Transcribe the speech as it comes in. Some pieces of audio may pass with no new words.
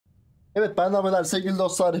Evet ben de haberler sevgili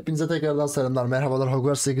dostlar, hepinize tekrardan selamlar merhabalar.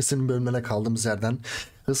 Hogwarts Legacy'nin bölümüne kaldığımız yerden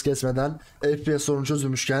hız kesmeden FPS sorunu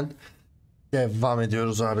çözülmüşken devam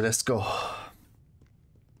ediyoruz abi, let's go.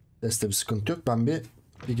 Deste bir sıkıntı yok, ben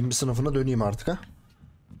bir sınıfına döneyim artık ha.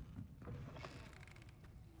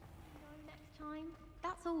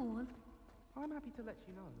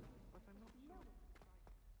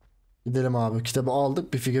 Gidelim abi, kitabı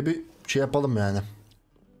aldık, bir fige bir şey yapalım yani.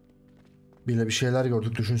 Bile bir şeyler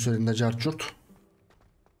gördük, düşün söylediğinde carçurt.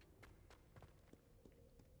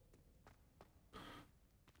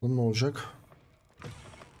 Bu ne olacak?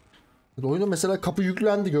 Oyunda mesela kapı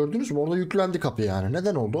yüklendi, gördünüz mü? Orada yüklendi kapı yani.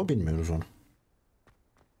 Neden oldu o bilmiyoruz onu.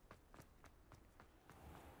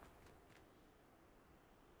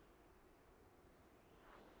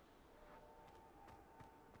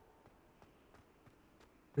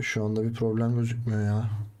 Şu anda bir problem gözükmüyor ya.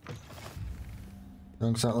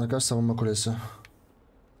 Yankı Sanatlar Karşı Savunma Kulesi.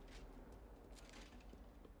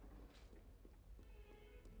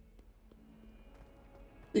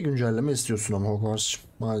 Bir güncelleme istiyorsun ama Hogwarts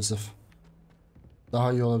maalesef.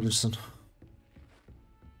 Daha iyi olabilirsin.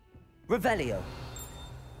 Revelio.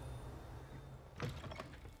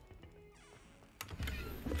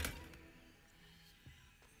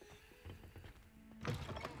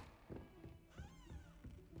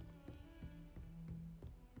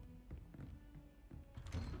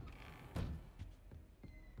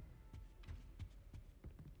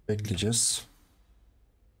 Bekleyeceğiz.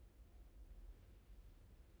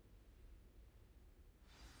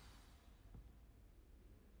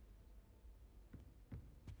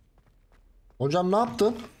 Hocam ne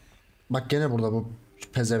yaptın? Bak gene burada bu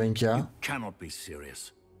pezevenk ya. You cannot be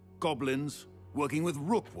serious. Goblins working with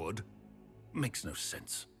Rookwood makes no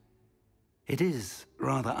sense. It is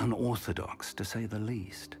rather unorthodox, to say the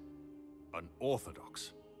least.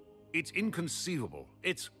 Unorthodox? It's inconceivable.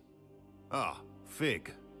 It's... Ah,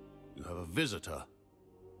 Fig. You have a visitor.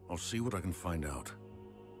 I'll see what I can find out.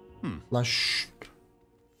 Lan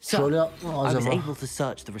şöyle yapma I was acaba. able to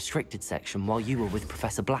search the restricted section while you were with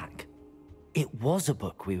Professor Black. It was a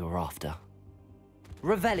book we were after.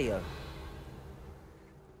 Revelio.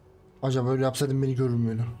 Acaba öyle yapsaydım beni görür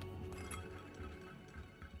müydü?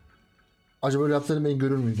 Acaba öyle yapsaydım beni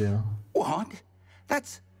görür müydü ya? What?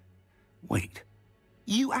 That's... Wait.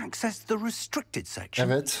 You accessed the restricted section?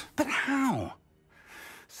 Evet. But how?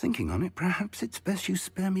 Thinking on it, perhaps it's best you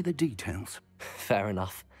spare me the details. Fair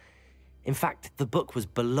enough. In fact, the book was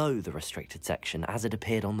below the restricted section as it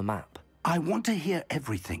appeared on the map. I want to hear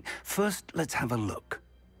everything. First, let's have a look.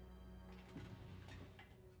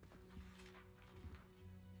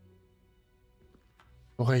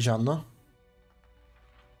 Çok heyecanlı.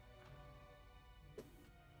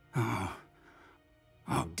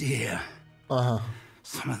 Oh dear. Aha.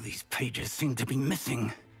 Some of these pages seem to be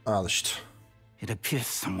missing. Al işte. It appears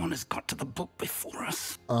someone has got to the book before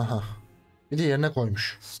us. Aha. Bir de yerine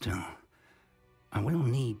koymuş. Still, I will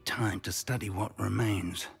need time to study what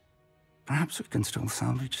remains. Perhaps we can still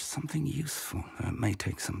salvage something useful, though it may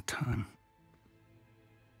take some time.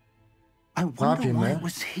 I wonder why it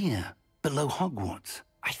was here, below Hogwarts.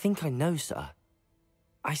 I think I know, sir.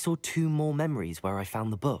 I saw 2 more memories where I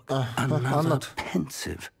found the book. Another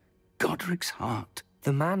pensive, Godric's heart.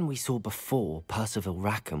 The man we saw before, Percival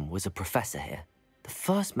Rackham, was a professor here. The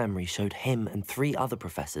first memory showed him and 3 other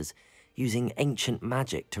professors using ancient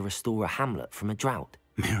magic to restore a hamlet from a drought.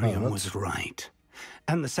 Miriam was right.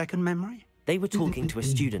 And the second memory? They were talking to a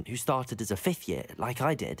student who started as a 5th year, like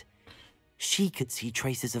I did. She could see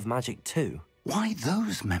traces of magic too. Why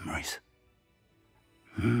those memories?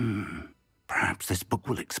 Perhaps this book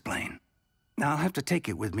will explain. I'll have to take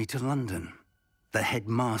it with me to London. The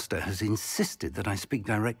headmaster has insisted that I speak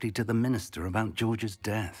directly to the minister about George's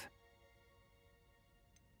death.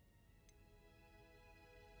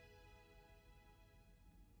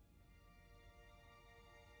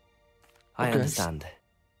 I understand.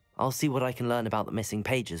 I'll see what I can learn about the missing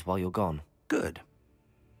pages while you're gone. Good.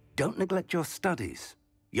 Don't neglect your studies.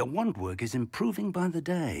 Your wand work is improving by the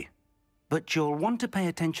day. But you'll want to pay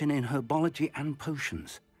attention in herbology and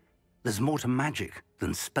potions. There's more to magic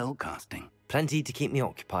than spellcasting. Plenty to keep me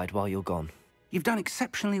occupied while you're gone. You've done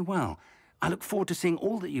exceptionally well. I look forward to seeing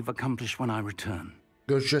all that you've accomplished when I return.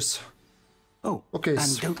 Görüşeceğiz. Oh, okay.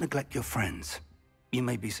 And don't neglect your friends. You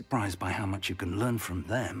may be surprised by how much you can learn from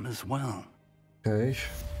them as well. Okay.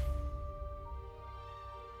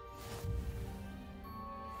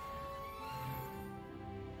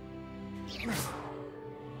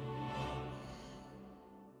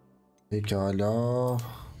 Pekala.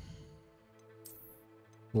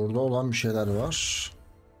 Burada olan bir şeyler var.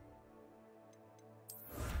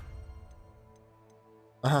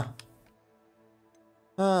 Aha.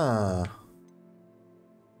 Ha.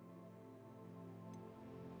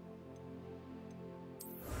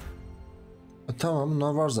 Tamam,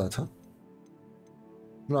 bunlar var zaten.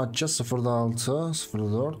 Bunu açacağız. 0'da 6,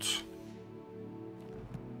 0'da 4.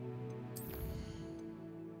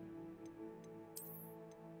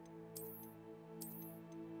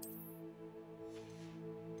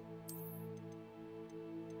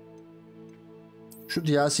 Şu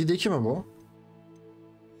DLC'deki mi bu?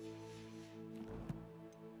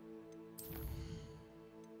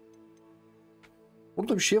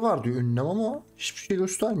 Burada bir şey var diyor, ünlem, ama hiçbir şey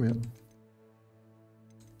göstermiyor.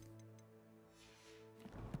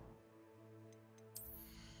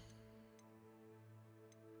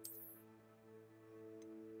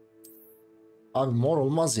 Abi mor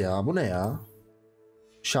olmaz ya. Bu ne ya?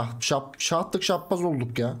 Şahtık şapbaz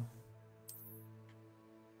olduk ya.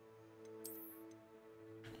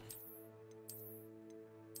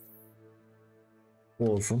 Bu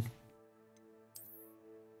olsun.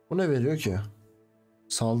 Bu ne veriyor ki?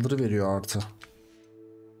 Saldırı veriyor artı.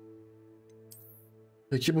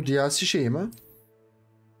 Peki bu DLC şeyi mi?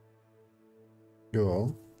 Yo.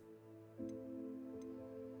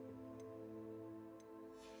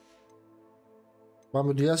 Ben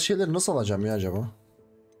bu DLC şeyleri nasıl alacağım ya acaba?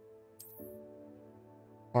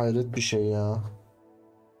 Hayret bir şey ya.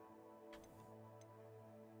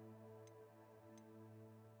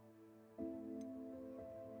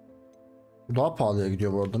 Bu daha pahalıya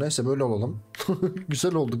gidiyor bu arada. Neyse, böyle olalım.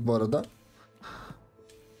 Güzel olduk bu arada.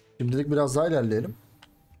 Şimdilik biraz daha ilerleyelim.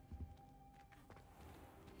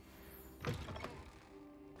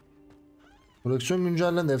 Koleksiyon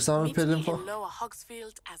güncellendi. Efsane pelin falan.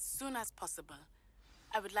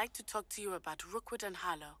 I would like to talk to you about Rookwood and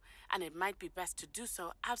Harlow, and it might be best to do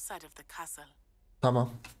so outside of the castle. Tamam.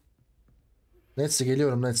 Netsi,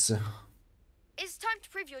 geliyorum Netsi. It's time to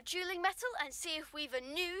prove your dueling mettle and see if we've a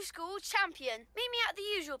new school champion. Meet me at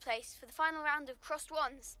the usual place for the final round of crossed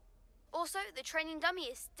ones. Also, the training dummy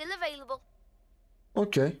is still available.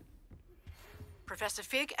 Okay. Professor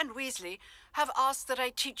Fig and Weasley have asked that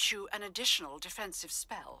I teach you an additional defensive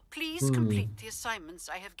spell. Please complete the assignments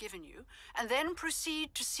I have given you, and then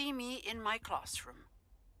proceed to see me in my classroom.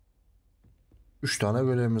 3 tane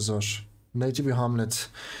görevimiz var. Neydi bir Hamlet.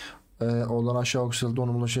 Oğlan aşağı okşalı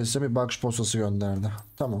donumlu şeyse bir bakış postası gönderdi.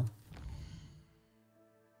 Tamam.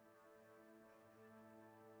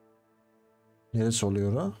 Neresi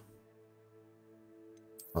oluyor ha?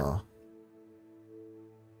 Ha.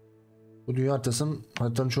 Bu dünya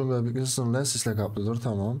haritanın çoğunluğu bir sınırlı sisle kaplıdır.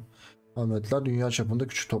 Tamam. Hamletler dünya çapında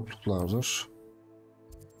küçük topluluklardır.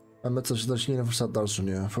 Hamlet taşılar için yeni fırsatlar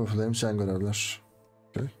sunuyor. Fırfırlayım sen görevler.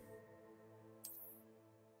 Okay.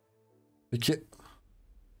 Peki.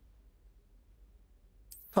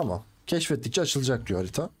 Tamam. Keşfettikçe açılacak diyor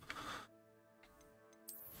harita.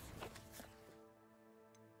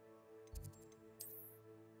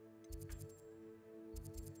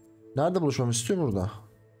 Nerede buluşmamı istiyor burada?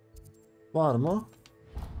 Var mı?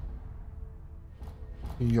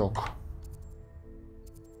 Yok.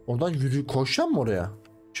 Oradan koşacağım mı oraya?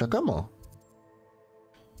 Şaka mı?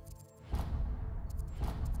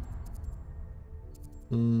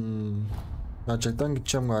 Gerçekten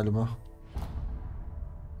gideceğim galiba.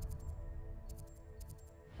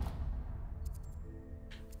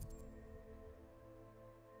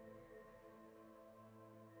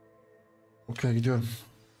 Okey, gidiyorum.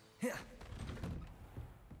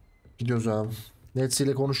 Gidiyoruz abi. Netsi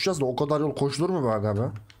ile konuşacağız da o kadar yol koşulur mu be aga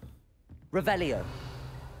be? Revelio.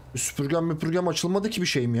 Süpürgem açılmadı ki bir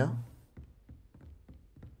şeyim ya.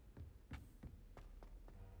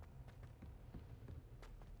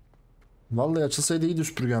 Vallahi açılsaydı iyiydi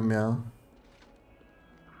süpürgem ya.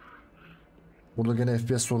 Burada gene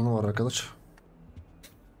FPS sorunu var arkadaş.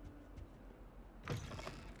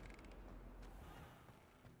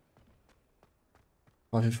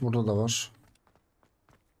 Hafif burada da var.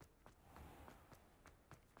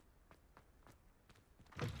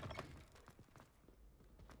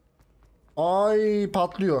 Ay,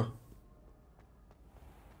 patlıyor.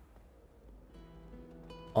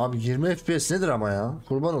 Abi 20 FPS nedir ama ya?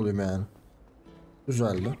 Kurban olayım yani.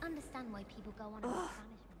 Güzeldi.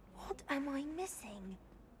 What am I missing?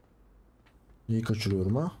 Neyi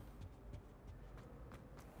kaçırıyorum ha?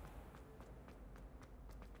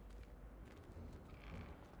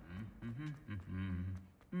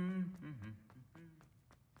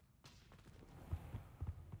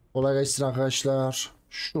 Kolay gelsin arkadaşlar.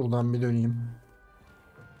 Şuradan bir döneyim.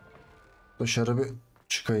 Dışarı bir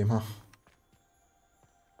çıkayım ha.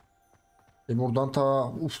 Buradan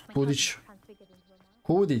ta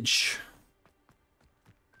Quidditch.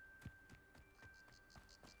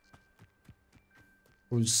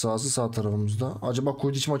 Quidditch sahası sağ tarafımızda. Acaba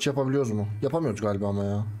Quidditch maçı yapabiliyoruz mu? Yapamıyoruz galiba ama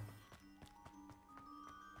ya.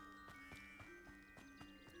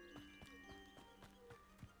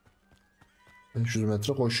 500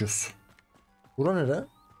 metre koşuyoruz. Bura nere?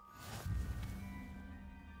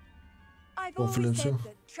 Konfluensiyon.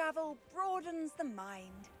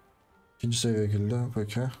 İkinci seviye girdi.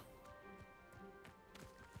 Peki.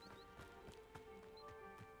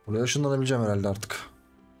 Buraya ışınlanabileceğim herhalde artık.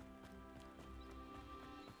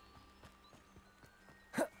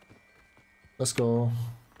 Let's go.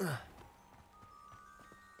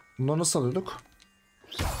 Bunları nasıl alıyorduk?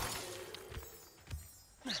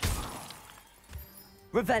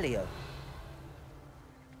 Revelio.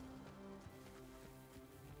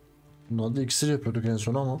 Bunları da iksir yapıyorduk en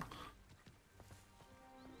son ama.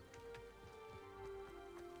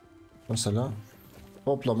 Mesela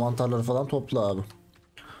topla mantarları falan topla abi.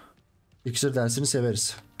 İksir dersini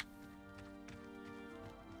severiz.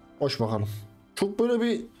 Hoş bakalım. Çok böyle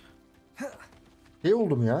bir şey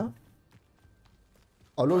oldum ya.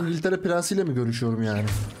 Alo İngiltere prensiyle mi görüşüyorum yani?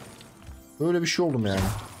 Öyle bir şey oldum yani.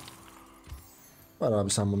 Ver abi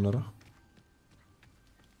sen bunları.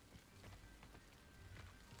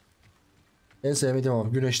 En sevmediğim hava.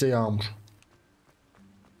 Güneşte yağmur.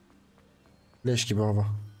 Leş gibi hava.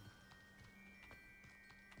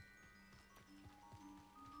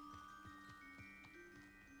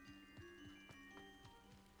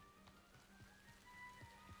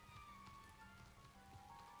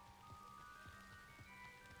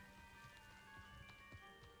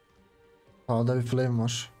 Sağda bir flame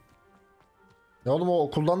var. Ya oğlum o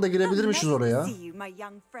okuldan da girebilirmişiz oraya.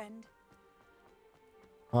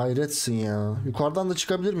 Hayretsin ya. Yukarıdan da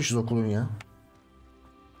çıkabilirmişiz okulun ya.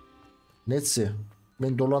 Netsi.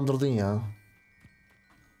 Beni dolandırdın ya.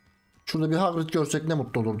 Şurada bir Hagrid görsek ne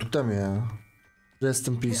mutlu olurduk değil mi ya? Rest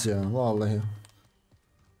in peace ya. Vallahi.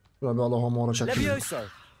 Şurada bir Alohomora çakayım. Leviosa.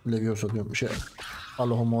 Leviosa diyorum.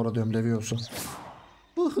 Alohomora diyorum. Leviosa.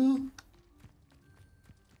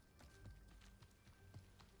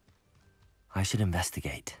 I should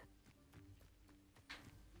investigate.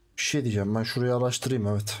 Bir şey diyeceğim. Ben şurayı araştırayım,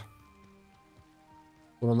 evet.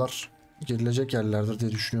 Buralar girilecek yerlerdir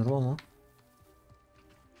diye düşünüyorum ama.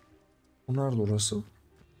 Bu nerede orası?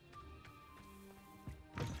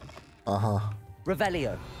 Aha.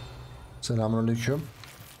 Revelio. Selamünaleyküm.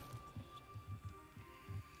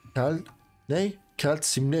 Ne? Kelt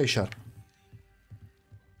simli eşarp.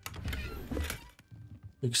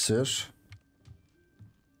 İksir.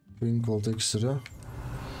 Wingfold iksiri.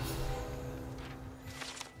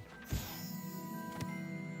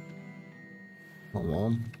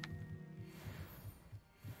 Tamam.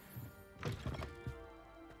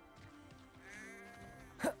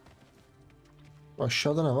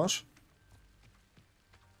 Aşağıda ne var?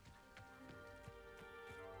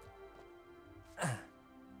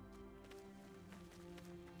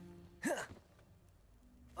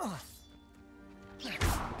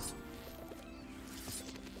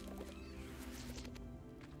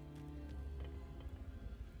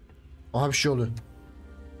 Aha bir şey oluyor.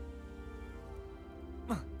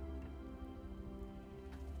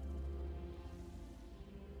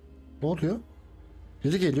 Ne oluyor?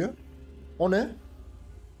 Biri geliyor. O ne?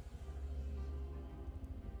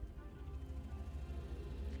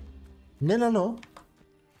 Ne lan o?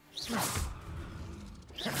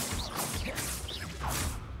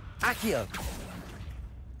 Accio.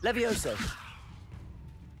 Leviosa.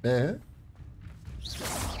 Ben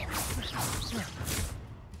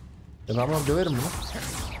ama döverim bunu.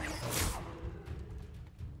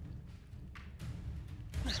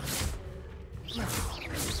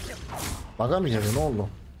 Baga mı geldi? Ne oldu?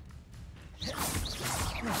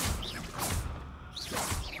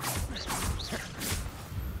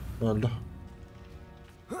 Öldü.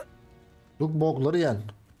 Bogları yen.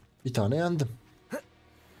 Bir tane yendim.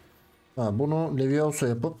 Ha, bunu Leviosa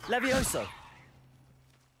yapıp Leviosa.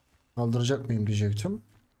 kaldıracak mıyım diyecektim.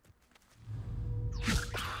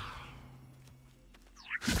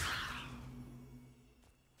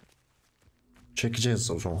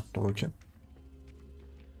 Çekeceğiz o zaman. Dur bakayım.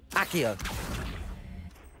 Accio.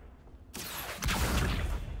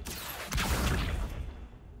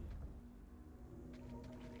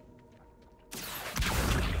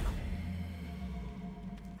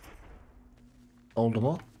 Oldu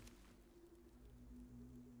mu?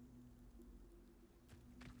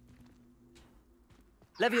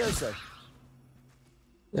 Leviosa.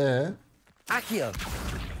 Accio.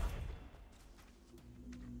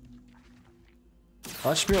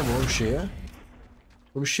 Açmıyor mu o bir şeyi?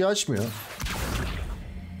 Bu bir şey açmıyor.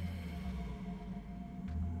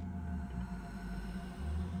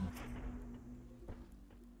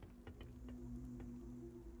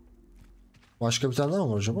 Başka bir tane daha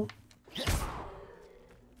mı var acaba?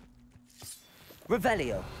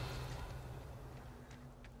 Revelio.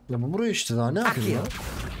 Ya bu buraya işte daha ne yapayım ya?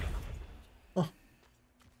 Hah.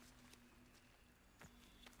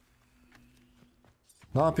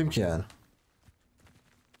 Ne yapayım ki yani?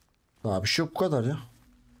 Daha bir şey yok bu kadar ya.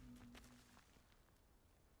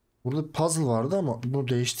 Burada bir puzzle vardı ama bunu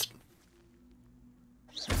değiştir.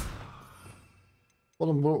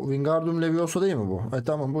 Oğlum bu Wingardium Leviosa değil mi bu?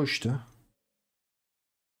 Tamam bu işte.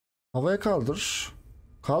 Havaya kaldır.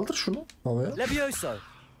 Kaldır şunu havaya. Levioso.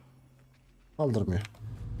 Kaldırmıyor.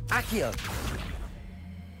 Accio.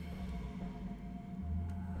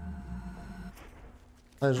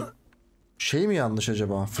 Hayır. Şey mi yanlış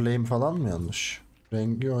acaba? Flame falan mı yanlış?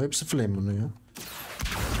 Rengi yok. Hepsi flame bunun ya.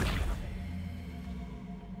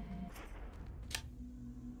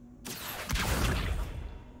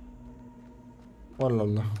 Allah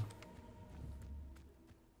Allah.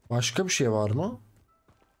 Başka bir şey var mı?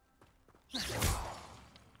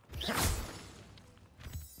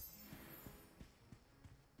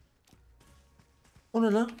 O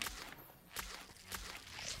ne lan?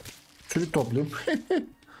 Çürük topluyorum.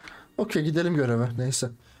 Okey gidelim göreve. Neyse.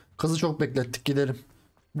 Kızı çok beklettik gidelim.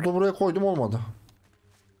 Bunu da buraya koydum olmadı.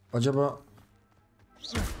 Acaba...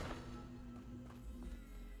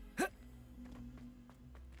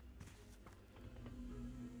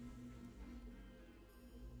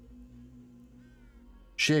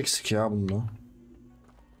 Şey eksik ya bunda.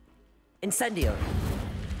 Incendio.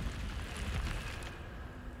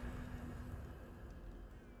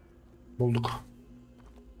 Bulduk.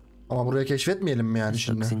 Ama buraya keşfetmeyelim mi yani This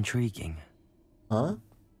şimdi? looks intriguing. Ha?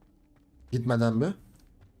 Gitmeden bir.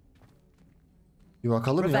 Bir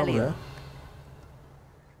bakalım ya Revelio. buraya.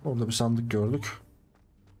 Orada bir sandık gördük.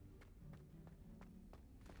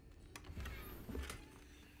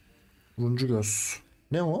 Turuncu göz.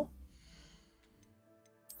 Ne o?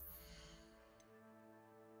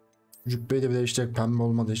 Cübbeyi de bir değiştirerek pembe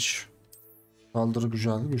olmadı hiç. Saldırı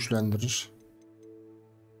güçlendirir.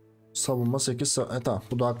 Savunma 8. Tamam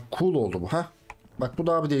bu daha cool oldu bu. Ha? Bak bu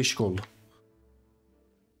daha bir değişik oldu.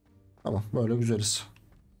 Tamam böyle güzeliz.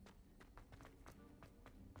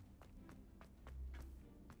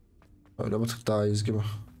 Öyle bir tık daha iyiyiz gibi.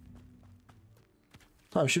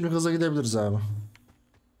 Tamam şimdi hızla gidebiliriz abi.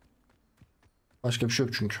 Başka bir şey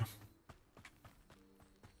yok çünkü.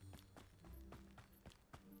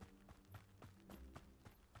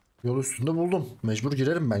 Yol üstünde buldum. Mecbur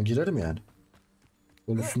girerim ben. Girerim yani.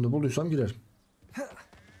 Yol üstünde bulduysam girerim.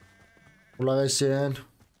 Kolay gelsin.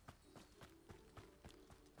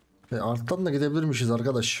 Alttan da gidebilirmişiz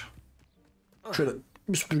arkadaş. Şöyle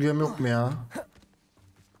bir süpürgem yok mu ya?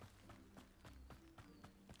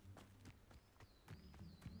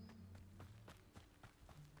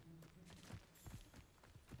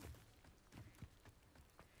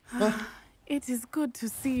 It is good to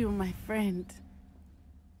see you, my friend.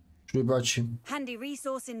 Şurayı bir açayım. Handy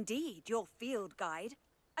resource indeed, your field guide.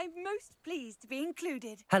 I'm most pleased to be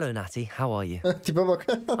included. Hello, Natty. How are you? Tipe bak.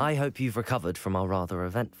 I hope you've recovered from our rather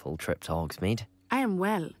eventful trip to Hogsmeade. I am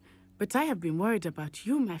well, but I have been worried about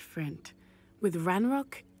you, my friend. With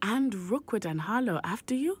Ranrock and Rookwood and Harlow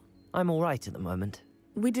after you? I'm all right at the moment.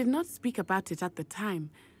 We did not speak about it at the time,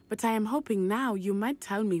 but I am hoping now you might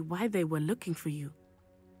tell me why they were looking for you.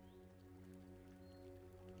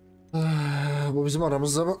 Bu bizim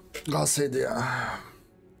aramızda mı kalsaydı ya?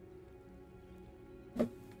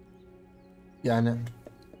 Yani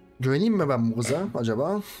güveneyim mi ben bu kıza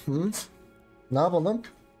acaba? Hı? Ne yapalım?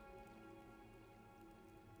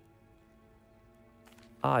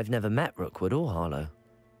 I've never met Rookwood or Harlow.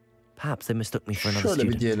 Perhaps they mistook me for another Şöyle bir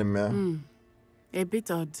student. diyelim ya. A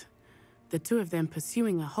bit odd. The two of them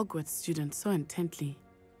pursuing a Hogwarts student so intently.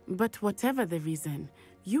 But whatever the reason,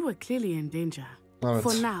 you were clearly in danger. Evet.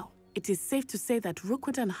 For now, it is safe to say that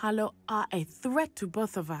Rookwood and Harlow are a threat to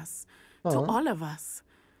both of us. To all of us.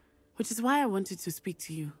 Which is why I wanted to speak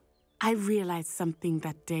to you. I realized something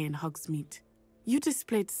that day in Hogsmeade. You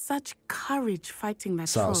displayed such courage fighting that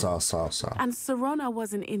troll. Sağ. And Serona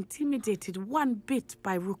wasn't intimidated one bit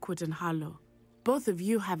by Rookwood and Harlow. Both of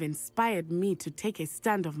you have inspired me to take a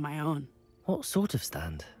stand of my own. What sort of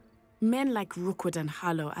stand? Men like Rookwood and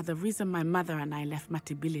Harlow are the reason my mother and I left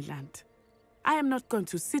Matabeleland. I am not going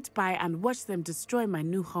to sit by and watch them destroy my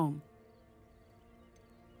new home.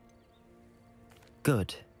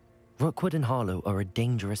 Good. Rookwood and Harlow are a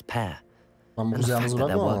dangerous pair. Ben bu And kızı the yalnız fact that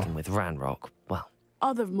they're bırakmam working ama. with Ranrock, well,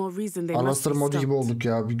 All the more reason they must Anastır be modu gibi stopped. olduk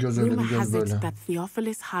ya. Bir göz öyle Rumor bir göz has böyle. it that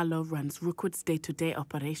Theophilus Harlow runs Rookwood's day-to-day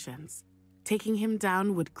operations. Taking him down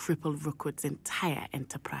would cripple Rookwood's entire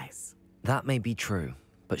enterprise. that may be true.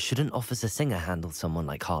 But shouldn't Officer Singer handle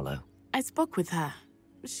someone like Harlow? I spoke with her.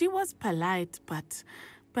 She was polite, but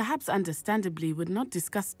perhaps understandably would not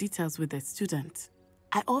discuss details with a student.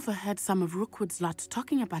 I overheard some of Rookwood's lot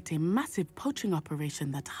talking about a massive poaching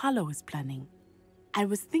operation that Harlow is planning. I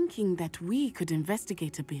was thinking that we could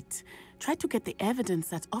investigate a bit, try to get the evidence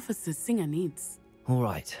that Officer Singer needs. All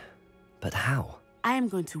right, but how? I am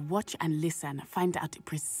going to watch and listen, find out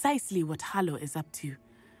precisely what Harlow is up to.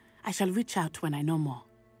 I shall reach out when I know more.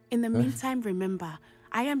 In the meantime, remember,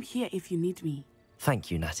 I am here if you need me.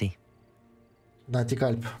 Thank you, Natty. Natty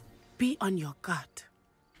kalp. Be on your guard.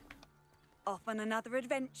 Off on another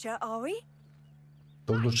adventure, are we?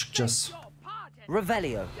 Dur çıkacağız.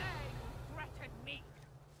 Revelio.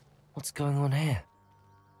 What's going on here?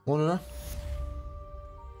 O ne lan?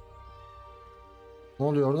 Ne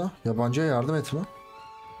oluyor orada? Yabancıya yardım et mi?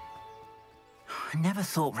 I never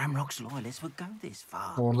thought Ramrock's loyalists would go this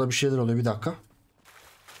far. Orada bir şeyler oluyor, bir dakika.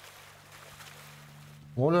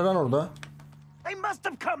 Ne oluyor lan orada? They must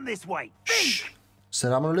have come this way. Şşş.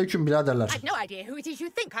 Selamünaleyküm biraderler. I've no idea who it is you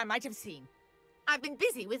think I might have seen. I've been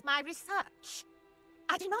busy with my research.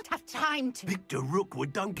 I do not have time to... Victor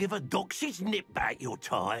Rookwood don't give a doxy's nip back your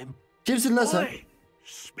time. Kimsin lan sen? Oi,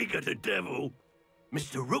 speak of the devil.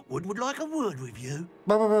 Mr. Rookwood would like a word with you.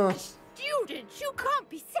 Baba. Students, you can't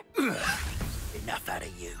be serious. Enough out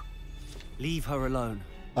of you. Leave her alone.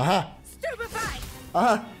 Aha. Stupefy!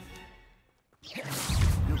 Aha.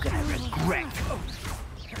 You're gonna regret.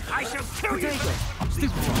 I shall kill you.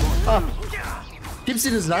 Ah.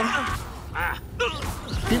 Kimsiniz lan?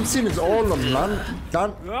 Kimsiniz oğlum lan?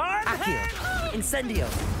 Lan. Accio. Incendio.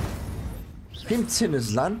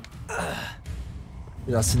 Kimsiniz lan?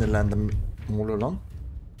 Biraz sinirlendim. Ne oluyor lan?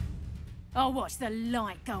 I'll watch the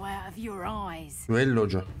light go out of your eyes.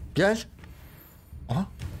 Düellocu. Gel. Aha.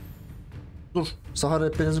 Dur. Sahara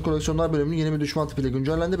Rehberinizin koleksiyonlar bölümünün yeni bir düşman tipiyle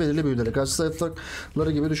güncellendi. Belirli büyüleri. Karşı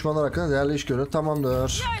sayfaları gibi düşmanlar hakkında değerli iş görüyor.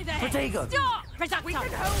 Tamamdır. Protego.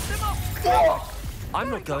 I'm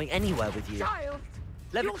not going anywhere with you.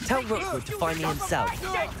 Tell Rookwood to find me himself.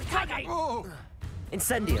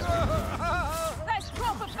 Incendio.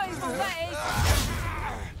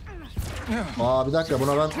 Aa bir dakika,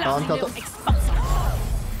 buna ben anka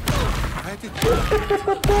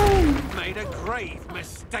Made a grave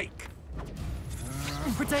mistake.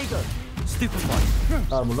 Protego. Stupefy.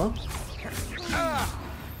 Ver bunu.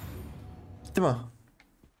 Gitti mi?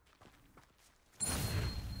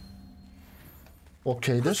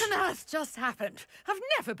 Okeydir. What on earth just happened? I've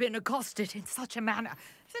never been accosted in such a manner,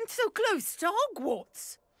 and so close to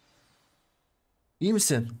Hogwarts. İyi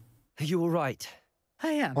misin? Are you all right? I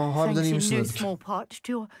am, harbiden thanks iyi in misin no dedik. small part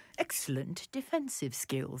to your excellent defensive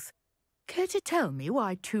skills. Care to tell me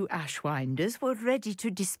why two Ashwinders were ready to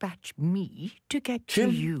dispatch me to get to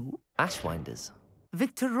Kim? you? Ashwinders.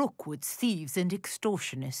 Victor Rookwood's thieves and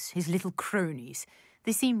extortionists, his little cronies.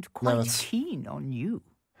 They seemed quite Evet. keen on you.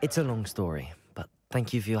 It's a long story, but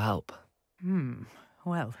thank you for your help.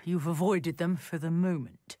 Well, you've avoided them for the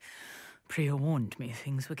moment. Priya warned me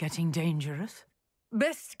things were getting dangerous.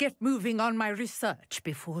 Best get moving on my research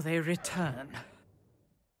before they return.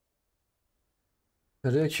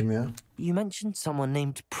 Nereye kim ya? You mentioned someone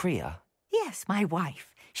named Priya. Yes, my wife.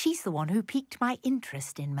 She's the one who piqued my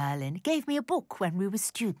interest in Merlin, gave me a book when we were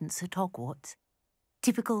students at Hogwarts.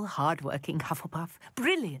 Typical hard-working Hufflepuff,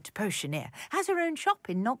 brilliant potioneer, has her own shop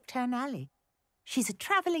in Knockturn Alley. She's a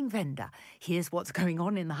travelling vendor. Hears what's going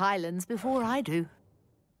on in the Highlands before I do.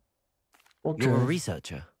 Okay. You're a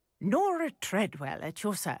researcher. Nora Treadwell at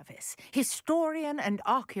your service, historian and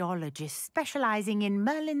archaeologist specialising in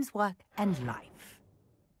Merlin's work and life.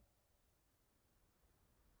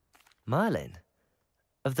 Merlin?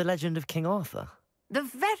 Of the legend of King Arthur? The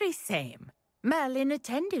very same. Merlin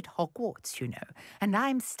attended Hogwarts, you know, and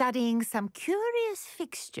I'm studying some curious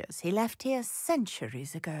fixtures he left here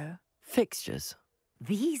centuries ago. Fixtures?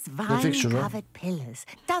 These fixture, huh? vine-covered pillars,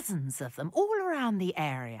 dozens of them, all around the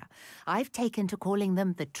area. I've taken to calling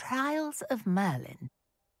them the Trials of Merlin.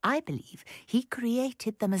 I believe he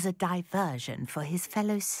created them as a diversion for his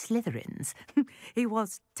fellow Slytherins. He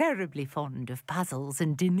was terribly fond of puzzles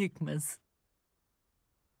and enigmas.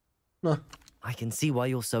 Heh. I can see why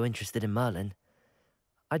you're so interested in Merlin.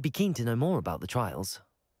 I'd be keen to know more about the trials.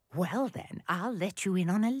 Well then, I'll let you in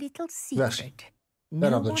on a little secret. Ver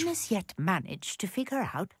No ablacığım. one has yet managed to figure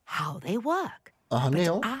out how they work. Aha ne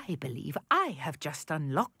o? I believe I have just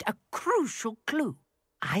unlocked a crucial clue.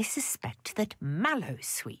 I suspect that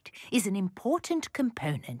Mallowsweet is an important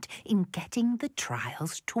component in getting the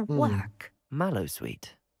trials to work.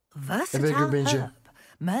 Mallowsweet. Versatile bence. herb.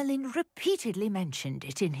 Merlin repeatedly mentioned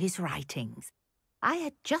it in his writings. I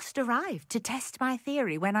had just arrived to test my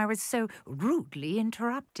theory when I was so rudely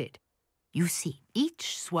interrupted. You see,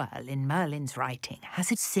 each swirl in Merlin's writing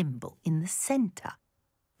has a symbol in the center.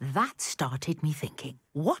 That started me thinking,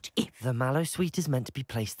 what if... The mallow sweet is meant to be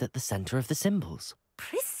placed at the center of the symbols.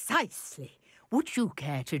 Precisely. Would you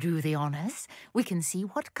care to do the honors? We can see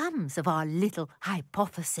what comes of our little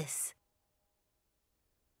hypothesis.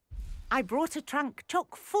 I brought a trunk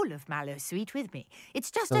chock full of mallow sweet with me. It's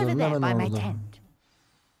just over there by my tent.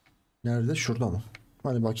 Nerede? Şurada mı?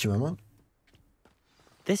 Hadi bakayım hemen.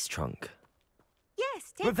 This trunk.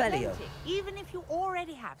 Yes, take Revelio. plenty, even if you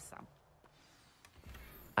already have some.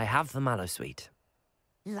 I have the mallow sweet.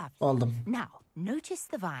 Lovely. Aldım. Now, notice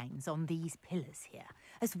the vines on these pillars here,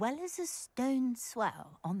 as well as a stone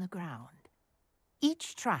swell on the ground.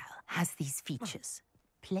 Each trial has these features.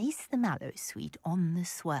 Place the mallow sweet on the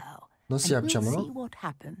swell. Nasıl yapacağım we'll onu? see what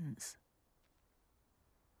happens.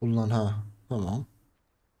 Kullan ha. Tamam.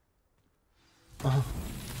 Aha.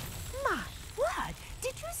 My word!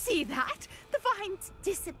 Did you see that? The vines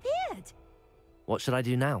disappeared. What should I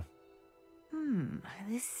do now?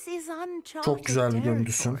 This is uncharted Çok güzel bir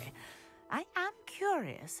görüntüsün. territory. I am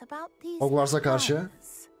curious about these Hogwarts'a karşı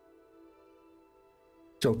flowers.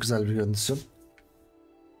 çok güzel bir görüntüsün.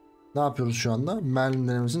 Ne yapıyoruz şu anda? Merlin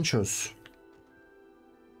denemesini çöz.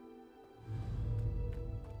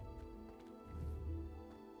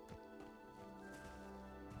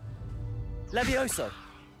 Levioso.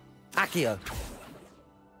 Accio.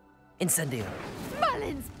 Incendio.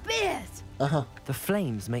 Merlin's beard! Aha. The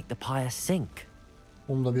flames make the pyre sink.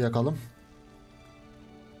 Onu da bir yakalım.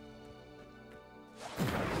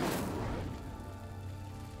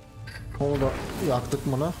 Onu da yaktık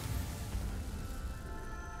bunu.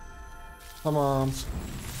 Tamam.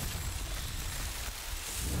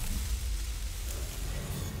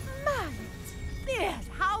 Merlin's beard!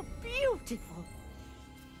 How beautiful!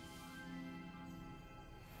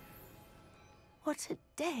 What a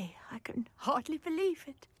day! I can hardly believe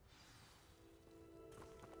it.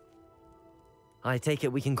 I take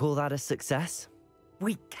it we can call that a success?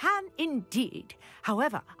 We can indeed.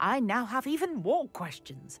 However, I now have even more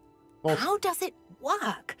questions. Oh. How does it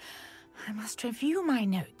work? I must review my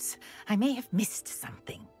notes. I may have missed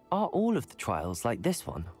something. Are all of the trials like this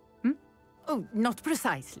one? Oh, not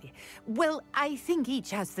precisely. Well, I think each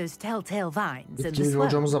has those telltale vines and the Etkili bir swirls.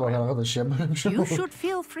 hocamız da var arkadaş ya. Böyle bir şey You olur. should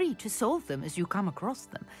feel free to solve them as you come across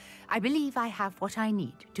them. I believe I have what I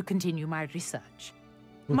need to continue my research.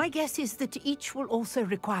 My guess is that each will also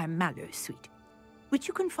require mallow sweet, which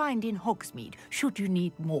you can find in Hogsmeade should you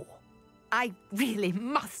need more. I really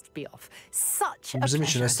must be off. Such a Bizim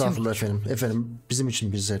için pleasure to estağfurullah meet you. efendim. Efendim bizim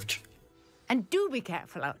için bir zevk. And do be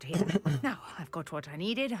careful out here. Now, I've got what I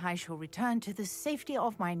needed. I shall return to the safety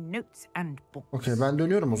of my notes and books. Okey, ben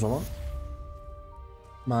dönüyorum o zaman.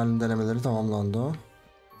 Merlin denemeleri tamamlandı.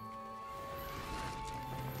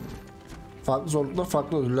 Farklı zorluklar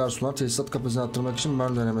farklı ödüller sunar. Tesisat kapasitesini arttırmak için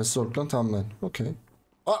Merlin denemesi zorluklarını tamamlayın. Okey.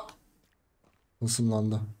 Aa!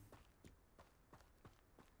 Isınlandı.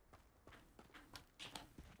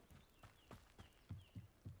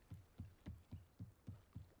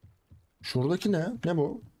 Şuradaki ne? Ne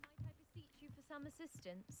bu?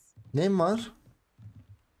 Neyim var?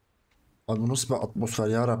 Abi bu nasıl bir atmosfer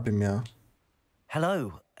ya Rabbim ya.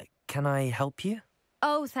 Hello. Can I help you?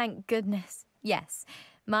 Oh, thank goodness. Yes.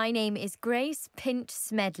 My name is Grace Pinch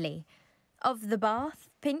Smedley. Of the Bath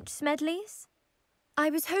Pinch Smedleys. I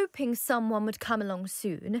was hoping someone would come along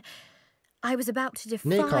soon. I was about to defy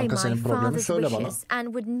Ne kanka my senin problemin? father's Söyle bana. wishes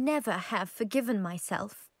and would never have forgiven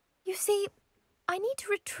myself. You see, I need to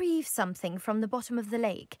retrieve something from the bottom of the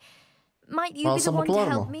lake. Might you be the one Balsamotu to var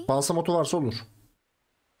help mı? me? Balsamotu varsa olur.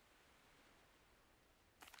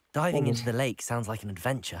 Diving Olur. into the lake sounds like an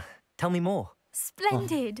adventure. Tell me more.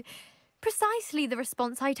 Splendid. Precisely the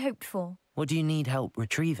response I'd hoped for. What do you need help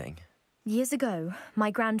retrieving? Years ago,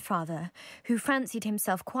 my grandfather, who fancied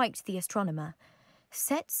himself quite the astronomer,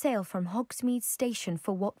 set sail from Hogsmeade Station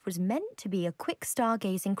for what was meant to be a quick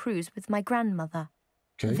stargazing cruise with my grandmother.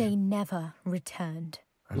 Okay. They never returned.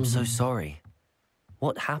 I'm so sorry.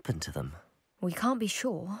 What happened to them? We can't be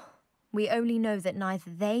sure. We only know that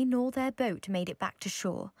neither they nor their boat made it back to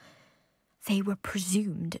shore. They were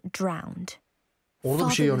presumed drowned. Orada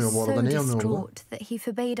bir şey Father yanıyor bu was arada. so Ne yanıyor orada? distraught that he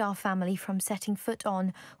forbade our family from setting foot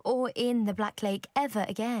on or in the Black Lake ever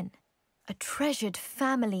again. A treasured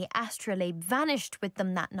family astrolabe vanished with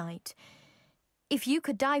them that night. If you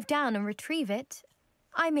could dive down and retrieve it,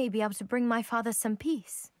 I may be able to bring my father some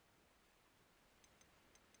peace.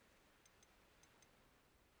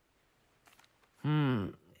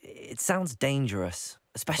 It sounds dangerous,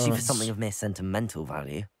 especially for Yes. something of mere sentimental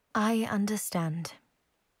value. I understand.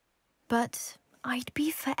 But I'd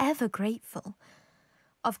be forever grateful.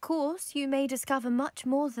 Of course, you may discover much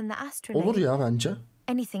more than the astrolabe. Olur ya bence.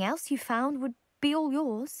 Anything else you found would be all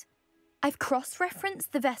yours. I've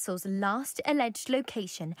cross-referenced the vessel's last alleged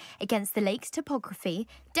location against the lake's topography,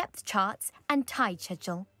 depth charts, and tide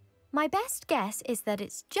schedule. My best guess is that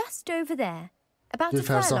it's just over there, about a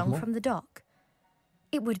furlong from the dock.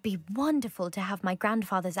 It would be wonderful to have my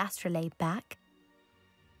grandfather's astrolabe back.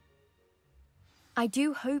 I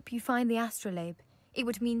do hope you find the astrolabe. It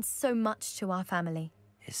would mean so much to our family.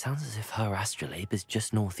 It sounds as if her astrolabe is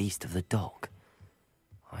just northeast of the dock.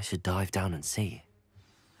 I should dive down and see.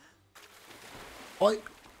 Ay,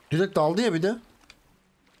 direkt daldı ya bir de.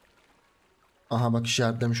 Aha bak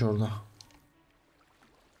işaretlemiş orada.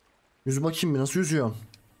 Yüz bakayım bir nasıl yüzüyorsun?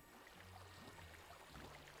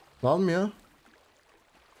 Dalmıyor.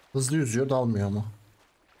 Hızlı yüzüyor, dalmıyor ama.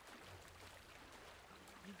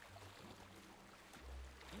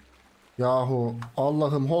 Yahu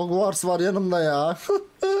Allah'ım, Hogwarts var yanımda ya.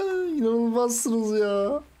 İnanılmazsınız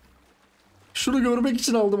ya. Şunu görmek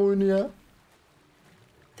için aldım oyunu ya.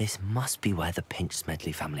 This must be where the Pinch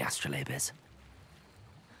Smedley family astrolabe is.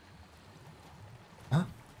 Ha?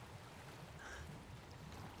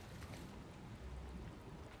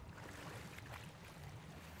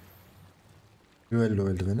 Düello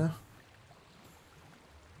eldiveni.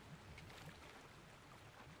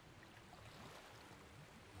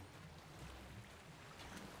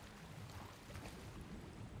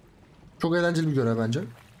 Çok eğlenceli bir görev bence.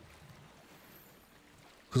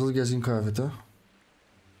 Kızıl gezgin kıyafeti.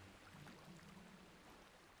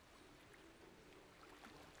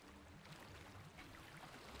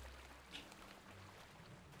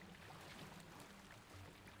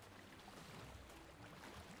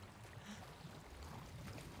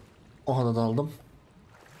 Oha da daldım.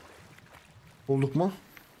 Bulduk mu?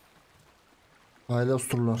 Aile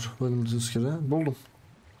usturlar. Bölüm tezkere. Buldum.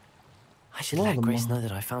 I should let Grace know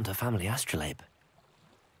that I found her family astrolabe.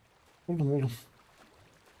 Buldum.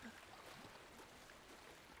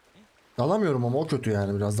 Dalamıyorum ama o kötü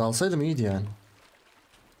yani. Biraz dalsaydım iyiydi yani.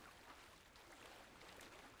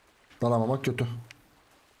 Dalamamak kötü.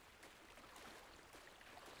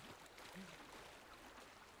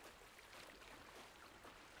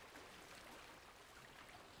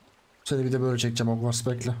 Seni bir de böyle çekeceğim Hogwarts,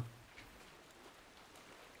 bekle.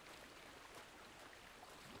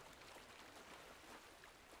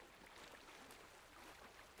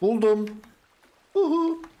 Buldum.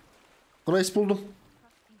 Grace buldum.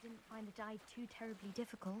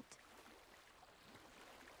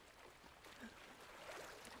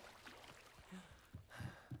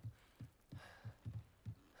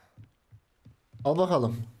 Al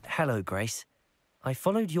bakalım. Hello, Grace. I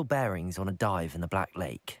followed your bearings on a dive in the Black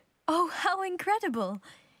Lake. Oh, how incredible!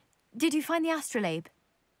 Did you find the astrolabe?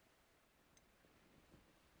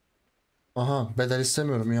 Aha, bedel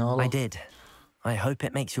istemiyorum ya. Allah. I did. I hope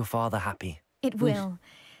it makes your father happy. It will.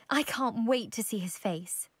 I can't wait to see his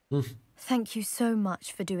face. Thank you so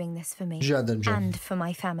much for doing this for me. Rica ederim canım. And for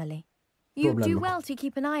my family. You do well to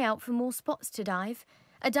keep an eye out for more spots to dive.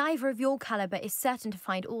 A diver of your caliber is certain to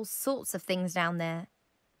find all sorts of things down there.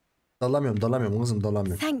 Dalamıyorum kızım,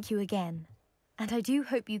 dalamıyorum. Thank you again. And I do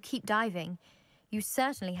hope you keep diving. You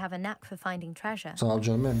certainly have a knack for finding treasure. Sağ ol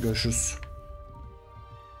canım benim, görüşürüz.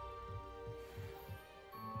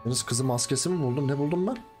 Yalnız kızı maskesi mi buldum? Ne buldum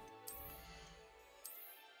ben?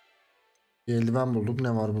 Bir eldiven bulduk.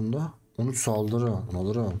 Ne var bunda? 13 saldırı.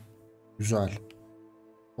 Alırım. Güzel.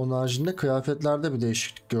 Onun haricinde kıyafetlerde bir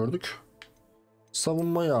değişiklik gördük.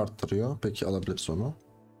 Savunmayı arttırıyor. Peki alabiliriz onu.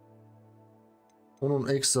 Onun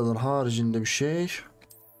ekstradan haricinde bir şey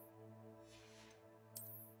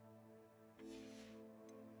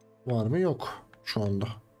var mı? Yok. Şu anda.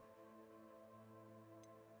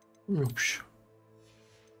 Yokmuş.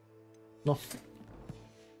 No.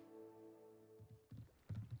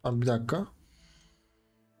 Abi bir dakika.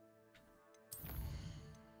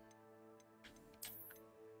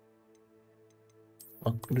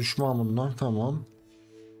 Bak düşman bunlar, tamam.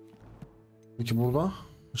 Peki burada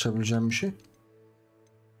açabileceğim bir şey.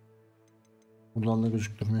 Buradan da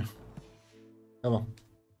gözüktürmüyor. Tamam.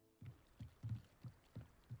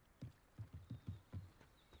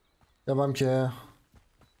 Devam ki.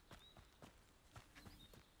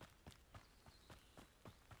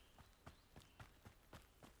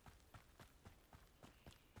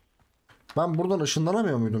 Ben buradan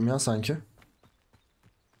ışınlanamıyor muydum ya sanki?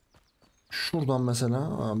 Şuradan mesela.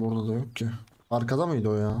 Ha, burada da yok ki. Arkada mıydı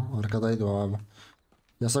o ya? Arkadaydı o abi.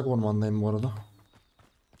 Yasak ormandayım bu arada.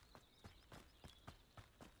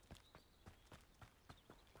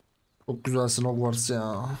 Çok güzelsin Hogwarts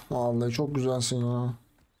ya. Vallahi çok güzelsin ya.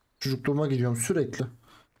 Çocukluğuma gidiyorum sürekli.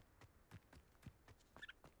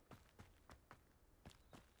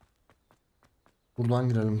 Buradan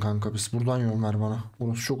girelim kanka biz. Buradan yön ver bana.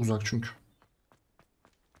 Burası çok uzak çünkü.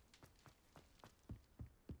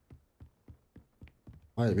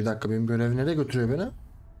 Hayır bir dakika, benim görev nereye götürüyor beni?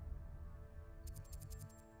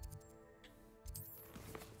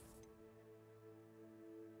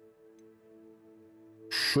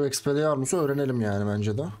 Şu Expelliarmus'u öğrenelim yani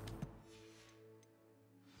bence de.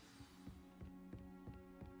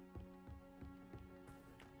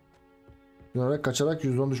 Yönerek kaçarak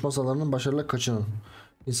 %10 düşman saldırılarının başarıyla kaçının.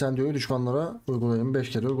 İncendiyoyu düşmanlara uygulayın. 5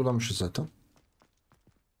 kere uygulamışız zaten.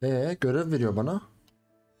 Görev veriyor bana.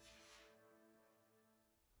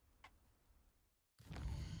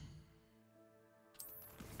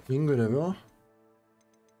 Bin görevi o.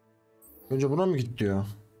 Önce buna mı git diyor.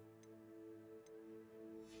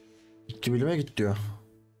 İki bilime git diyor.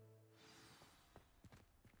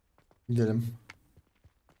 Gidelim.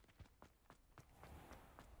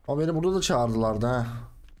 Ama beni burada da çağırdılar da.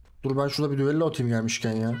 Dur ben şurada bir düello atayım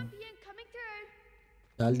gelmişken ya.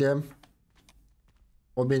 Geldim.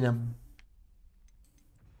 O benim.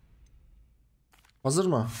 Hazır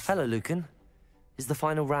mı? Hello, Lucan. Is the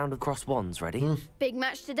final round of cross wands ready? Big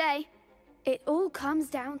match today. It all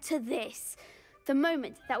comes down to this. The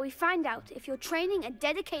moment that we find out if your training and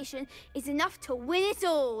dedication is enough to win it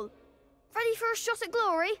all. Ready for a shot at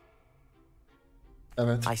glory?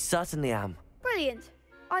 Evet. I certainly am. Brilliant.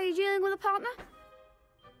 Are you dealing with a partner?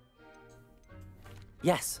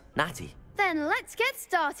 Yes, Natty. Then let's get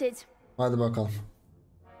started. Hadi bakalım.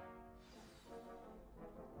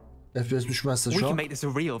 FPS düşmezse şu an. make this a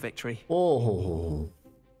real victory. Oho.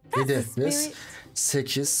 7 FPS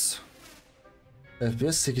 8.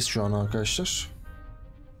 FPS 8 şu an arkadaşlar.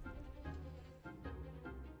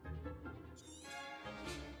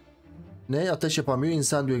 Ne? Ateş yapamıyor.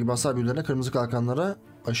 İncendio gibi hasar büyülerine kırmızı kalkanlara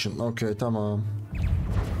aşın. Okey tamam.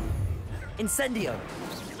 Incendio.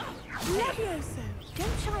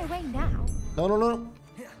 No.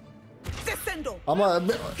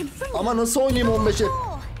 Ama nasıl oynayayım 15'e?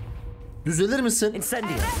 Düzelir misin? Incendio.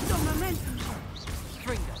 Mind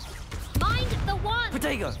the one.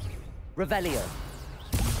 Protego. Revelio.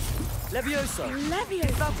 Levioso. Is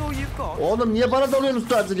that all you've got? Oğlum niye bana dalıyorsunuz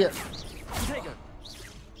sadece? Protego.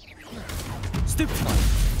 Stupefy.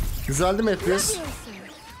 Düzeldi mi FPS?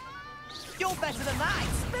 You're better than that.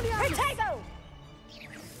 Protego.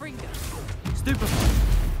 Stupefy.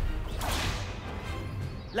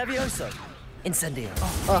 Levioso. Incendio.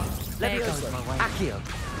 Ah. Levioso. Accio.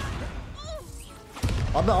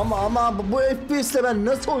 Abi ama bu FPS'le ben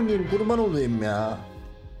nasıl oynayayım? Kurban olayım ya.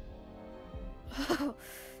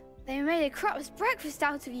 They made a crap's breakfast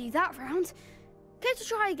out of you that round. Care to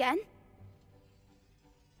try again?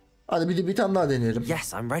 Hadi bir tane daha deneyelim.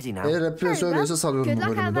 Yes, I'm ready now. Eğer FPS öyleyse salıyorum bu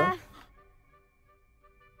bölümü de.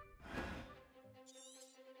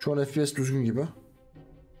 Şu an FPS düzgün gibi.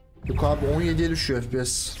 Yok abi 17'ye düşüyor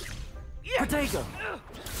FPS. Protego.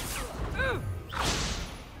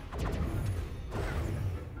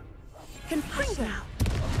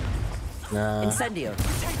 Ya. Incendio.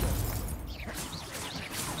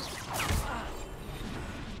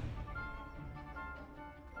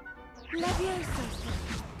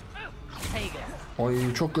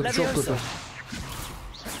 Ay çok kötü çok kötü.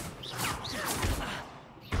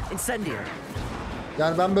 Incendio.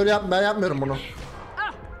 Yani ben böyle yapmıyorum bunu.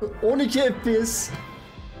 12 FPS.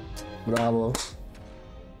 Bravo.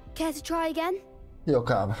 Care to try again?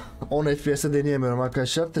 Yok abi. 10 FPS'e deneyemiyorum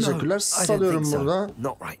arkadaşlar. Teşekkürler. Salıyorum burada.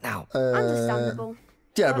 Not right now. Understandable.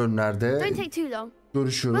 Diğer bölümlerde Don't take too long.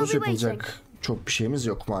 görüşüyoruz. We'll be Yapılacak çok bir şeyimiz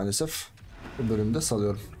yok maalesef. Bu bölümde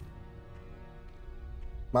salıyorum.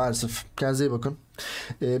 Maalesef. Kendinize iyi bakın.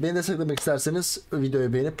 Beni desteklemek isterseniz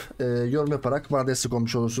videoyu beğenip yorum yaparak bana destek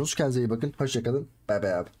olmuş olursunuz. Kendinize iyi bakın. Hoşçakalın. Bay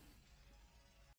bay abi.